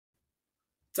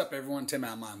What's up, everyone? Tim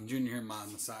Almon, Jr. here,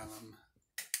 Modern Asylum.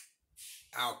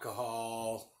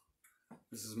 Alcohol.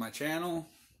 This is my channel.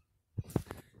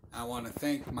 I want to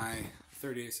thank my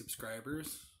 38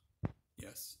 subscribers.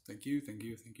 Yes, thank you, thank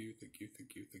you, thank you, thank you,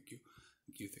 thank you, thank you,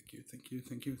 thank you, thank you, thank you,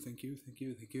 thank you, thank you, thank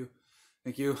you, thank you,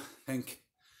 thank you, thank.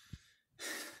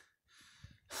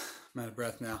 I'm out of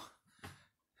breath now.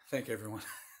 Thank everyone.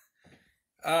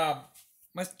 My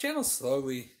channel's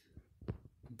slowly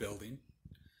building.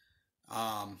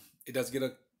 It does get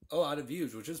a lot of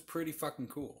views, which is pretty fucking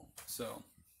cool. So,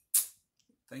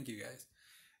 thank you guys.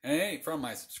 And it ain't from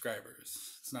my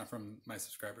subscribers. It's not from my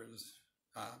subscribers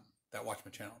that watch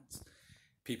my channel. It's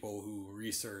people who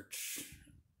research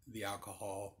the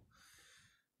alcohol.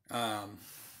 And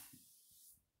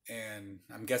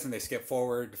I'm guessing they skip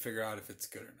forward to figure out if it's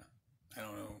good or not. I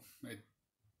don't know.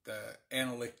 The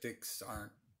analytics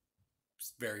aren't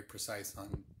very precise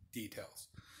on details.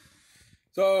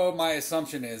 So my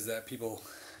assumption is that people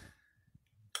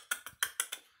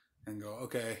and go,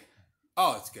 okay,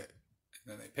 oh, it's good. And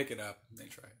then they pick it up and they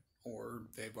try it. Or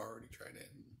they've already tried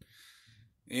it.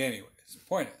 Anyways,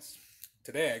 point is,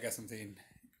 today I got something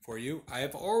for you. I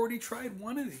have already tried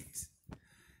one of these.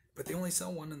 But they only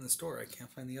sell one in the store. I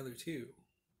can't find the other two.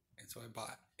 And so I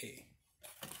bought a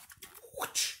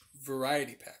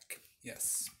variety pack.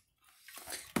 Yes.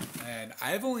 And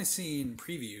I've only seen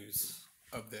previews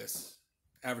of this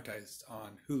advertised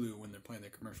on Hulu when they're playing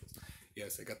their commercials.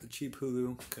 Yes, I got the cheap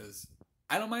Hulu because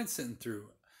I don't mind sitting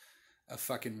through a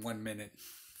fucking 1 minute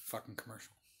fucking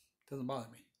commercial. It doesn't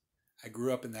bother me. I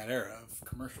grew up in that era of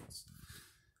commercials.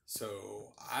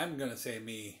 So I'm going to say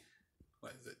me,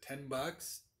 what is it, $10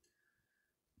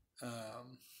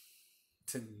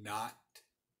 to not.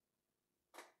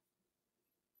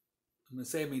 I'm going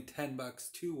to say me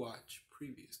 $10 to watch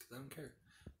previews because I don't care.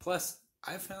 Plus,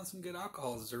 I found some good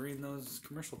alcohols during those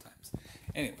commercial times.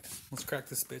 Anyways, let's crack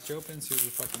this bitch open, see what we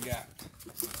fucking got.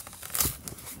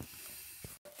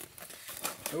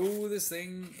 Oh, this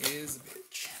thing is a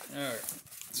bitch. Alright,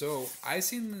 so I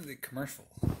seen the commercial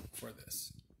for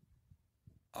this.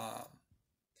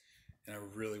 And I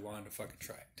really wanted to fucking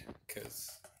try it.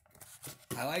 Because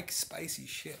I like spicy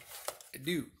shit. I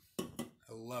do.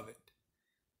 I love it.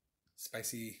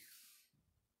 Spicy.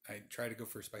 I try to go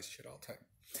for spicy shit all the time.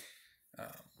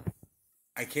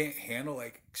 I can't handle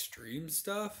like extreme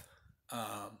stuff.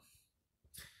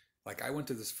 Like I went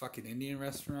to this fucking Indian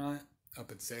restaurant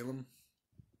up in Salem.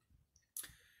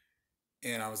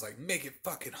 And I was like, make it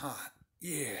fucking hot.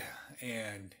 Yeah.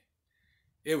 And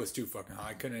it was too fucking hot.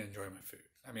 I couldn't enjoy my food.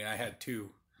 I mean, I had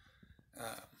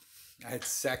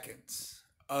seconds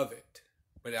of it.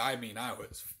 But I mean, I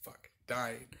was fucking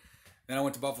dying. Then I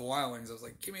went to Buffalo Wild Wings. I was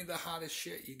like, give me the hottest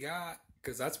shit you got.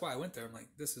 Because that's why I went there. I'm like,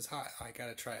 this is hot. I got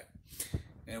to try it.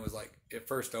 And it was like, it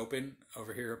first opened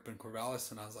over here up in Corvallis.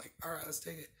 And I was like, all right, let's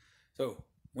take it. So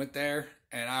went there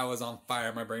and I was on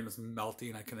fire. My brain was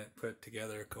melting. I couldn't put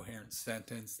together a coherent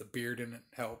sentence. The beer didn't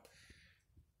help.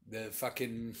 The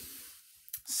fucking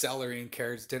celery and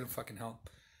carrots didn't fucking help.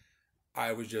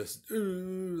 I was just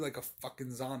like a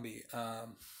fucking zombie.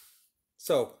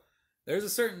 So there's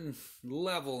a certain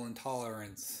level in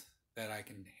tolerance that I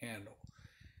can handle.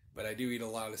 But I do eat a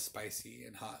lot of spicy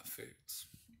and hot foods.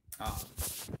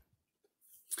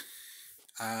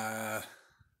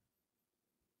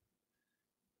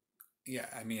 Yeah,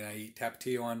 I mean, I eat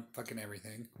Tapatio on fucking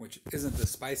everything, which isn't the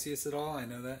spiciest at all. I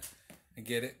know that. I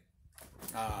get it.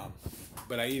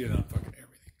 But I eat it on fucking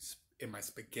everything. In my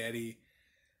spaghetti.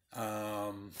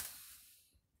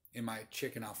 In my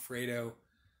chicken Alfredo.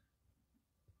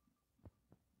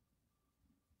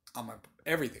 On my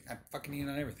everything. I fucking eat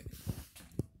on everything.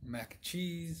 Mac and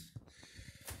cheese.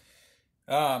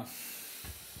 I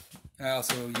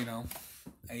also,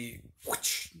 I eat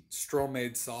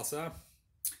Stroll-made salsa. And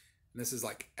this is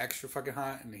like extra fucking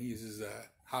hot, and he uses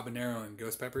habanero and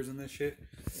ghost peppers in this shit.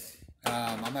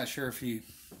 I'm not sure if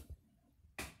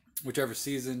whichever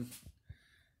season,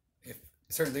 if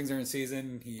certain things are in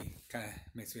season, he kind of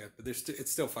makes me up. But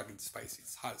it's still fucking spicy.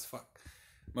 It's hot as fuck.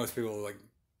 Most people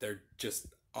they're just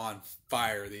on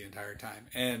fire the entire time,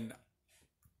 and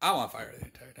I'm on fire the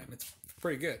entire time. It's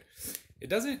pretty good. It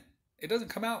doesn't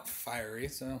come out fiery,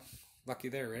 so lucky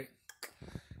there, right?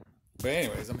 But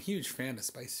anyways, I'm a huge fan of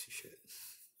spicy shit.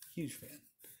 Huge fan.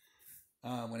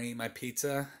 When I eat my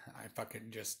pizza, I fucking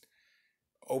just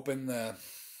open the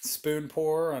spoon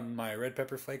pour on my red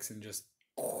pepper flakes and just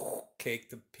cake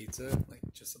the pizza. Like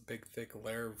just a big thick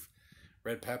layer of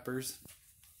red peppers.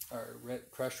 Or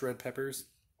crushed red peppers.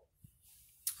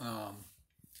 So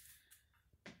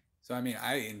I mean,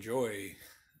 I enjoy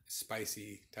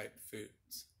spicy type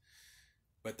foods.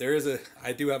 But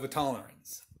I do have a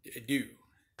tolerance. I do.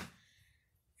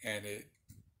 And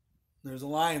there's a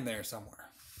line there somewhere.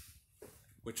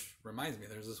 Which reminds me,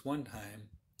 there's this one time,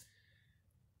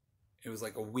 it was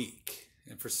like a week.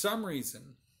 And for some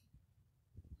reason,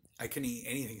 I couldn't eat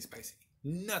anything spicy.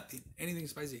 Nothing. Anything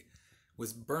spicy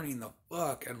was burning the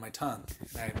fuck out of my tongue.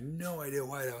 And I had no idea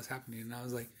why that was happening. And I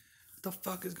was like, what the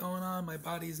fuck is going on? My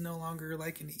body is no longer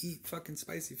liking to eat fucking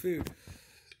spicy food.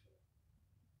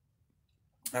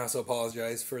 I also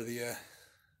apologize for the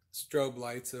strobe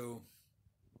light. So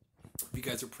if you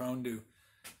guys are prone to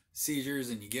seizures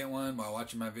and you get one while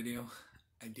watching my video,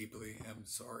 I deeply am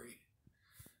sorry.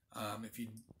 If you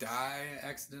die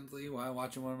accidentally while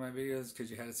watching one of my videos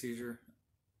because you had a seizure,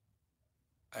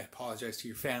 I apologize to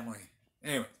your family.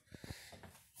 Anyway,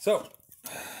 so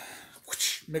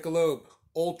Michelob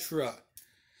Ultra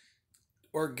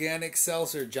Organic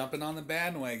Seltzer jumping on the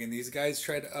bandwagon. These guys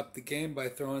try to up the game by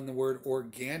throwing the word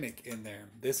organic in there.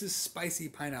 This is spicy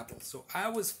pineapple. So I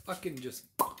was fucking just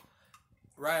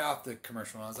right off the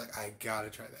commercial, and I was like, I gotta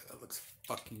try that. That looks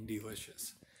fucking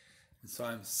delicious. And so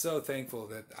I'm so thankful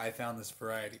that I found this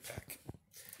variety pack.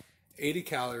 80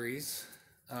 calories,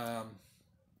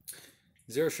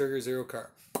 0 sugar, 0 carb.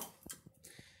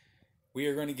 We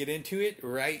are going to get into it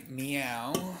right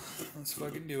meow. Let's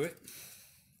fucking do it.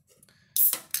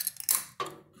 All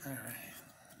right.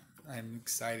 I'm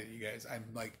excited, you guys. I'm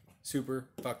like super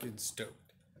fucking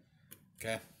stoked.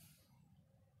 Okay.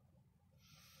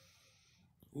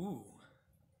 Ooh.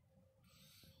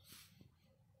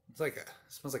 It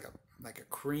smells like a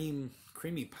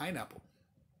creamy pineapple.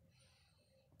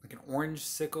 Like an orange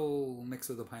sickle mixed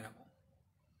with a pineapple.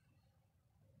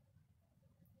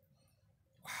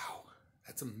 Wow,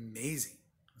 that's amazing.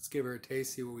 Let's give her a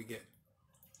taste, see what we get.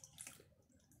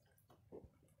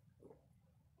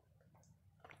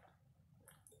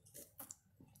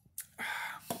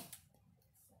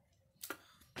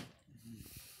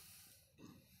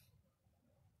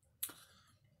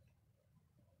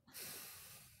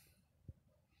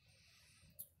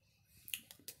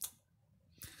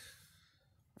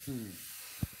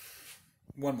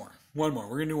 One more. We're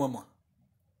gonna do one more.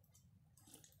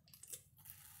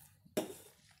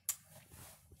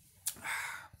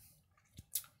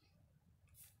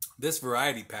 This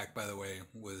variety pack, by the way,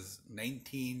 was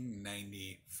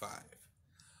 $19.95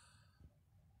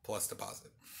 plus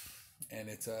deposit, and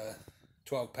it's a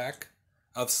 12 pack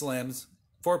of Slims,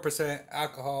 4%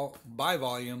 alcohol by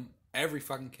volume, every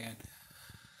fucking can.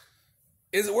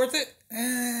 Is it worth it?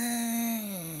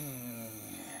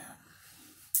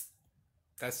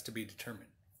 That's to be determined.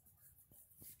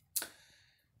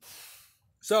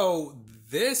 So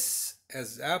this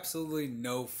has absolutely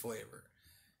no flavor.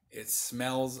 It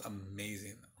smells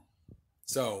amazing though.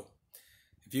 So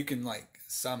if you can like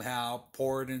somehow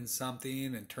pour it in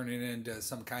something and turn it into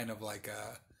some kind of like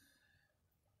a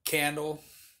candle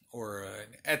or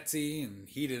an Etsy and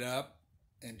heat it up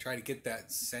and try to get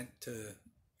that scent to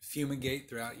fumigate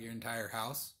throughout your entire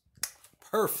house,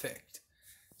 perfect.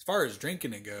 As far as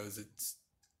drinking it goes, it's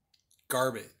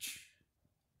garbage.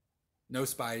 No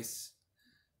spice.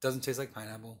 Doesn't taste like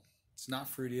pineapple. It's not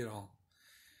fruity at all.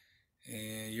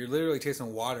 And you're literally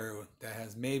tasting water that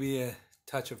has maybe a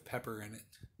touch of pepper in it.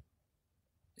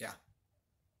 Yeah.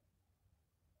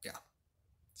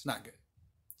 It's not good.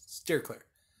 Steer clear.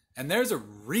 And there's a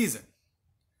reason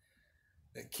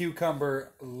that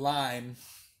cucumber lime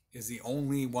is the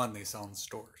only one they sell in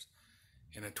stores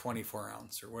in a 24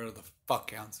 ounce or whatever the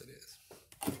fuck ounce it is.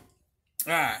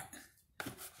 Alright.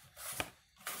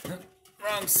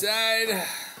 Wrong side.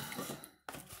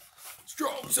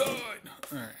 Strong side.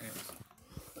 Alright, anyways.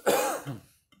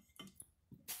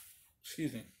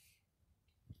 Excuse me.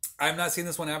 I've not seen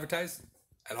this one advertised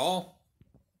at all.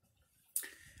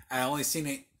 I only seen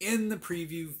it in the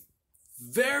preview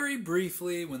very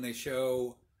briefly when they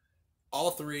show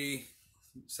all three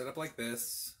set up like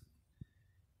this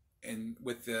and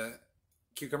with the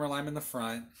cucumber lime in the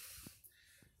front,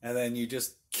 and then you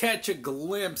just catch a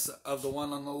glimpse of the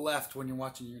one on the left when you're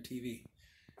watching your TV.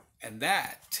 And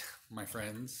that, my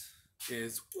friends,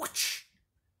 is whoosh,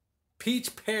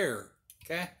 peach pear.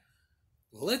 Okay?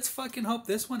 Let's fucking hope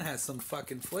this one has some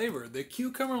fucking flavor. The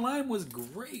cucumber lime was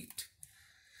great.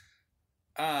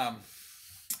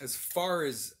 As far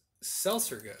as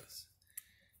seltzer goes.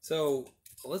 So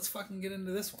let's fucking get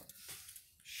into this one.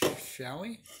 Shall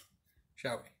we?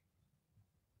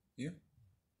 You? Do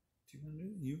you want to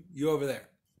do it? You over there.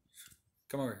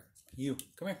 Come over here. You.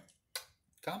 Come here.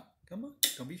 Come on.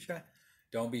 Don't be shy.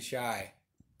 Don't be shy.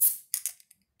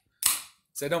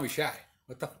 Say don't be shy.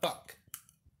 What the fuck?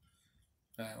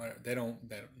 Whatever. They don't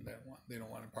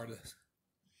want a part of this.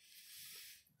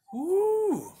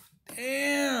 Ooh,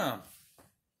 damn.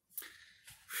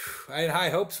 I had high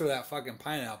hopes for that fucking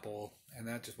pineapple, and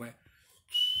that just went.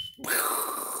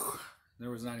 There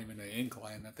was not even an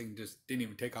incline. That thing just didn't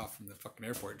even take off from the fucking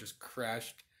airport. It just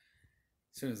crashed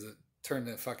as soon as it turned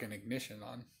the fucking ignition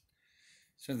on.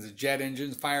 As soon as the jet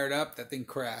engines fired up, that thing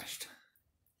crashed.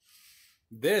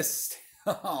 This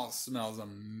smells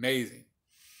amazing.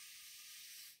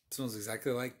 It smells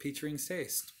exactly like peach rings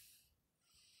taste.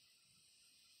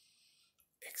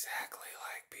 Exactly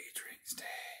like peach rings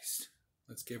taste.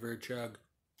 Let's give her a chug.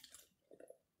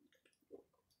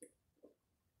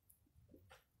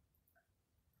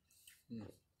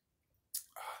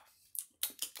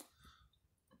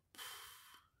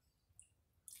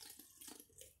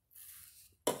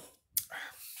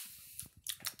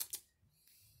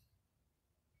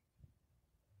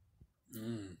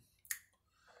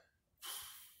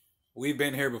 We've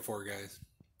been here before, guys.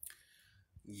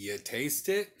 You taste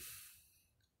it,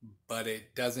 but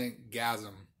it doesn't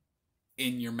gasm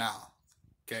in your mouth.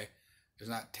 Okay? There's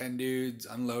not 10 dudes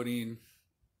unloading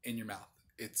in your mouth.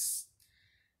 It's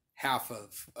half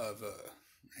of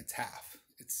it's half.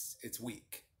 It's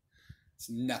weak. It's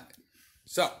nothing.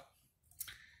 So,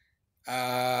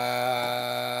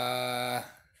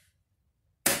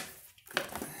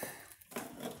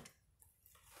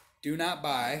 do not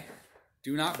buy.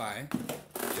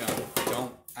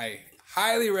 Don't. I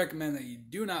highly recommend that you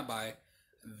do not buy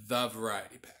the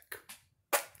variety pack.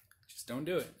 Just don't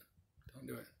do it. Don't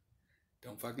do it.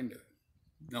 Don't fucking do it.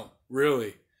 No,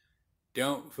 really.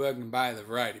 Don't fucking buy the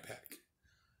variety pack.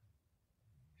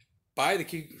 Buy the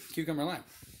cucumber lime.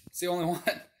 It's the only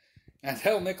one.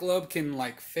 Until Michelob can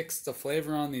like fix the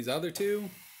flavor on these other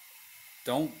two,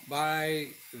 don't buy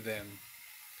them.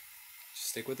 Just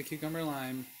stick with the cucumber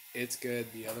lime. It's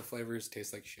good. The other flavors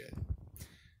taste like shit.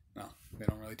 No, they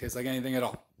don't really taste like anything at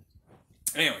all.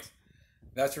 Anyways,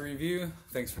 that's a review.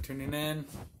 Thanks for tuning in.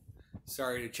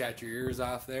 Sorry to chat your ears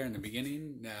off there in the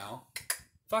beginning. Now,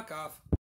 fuck off.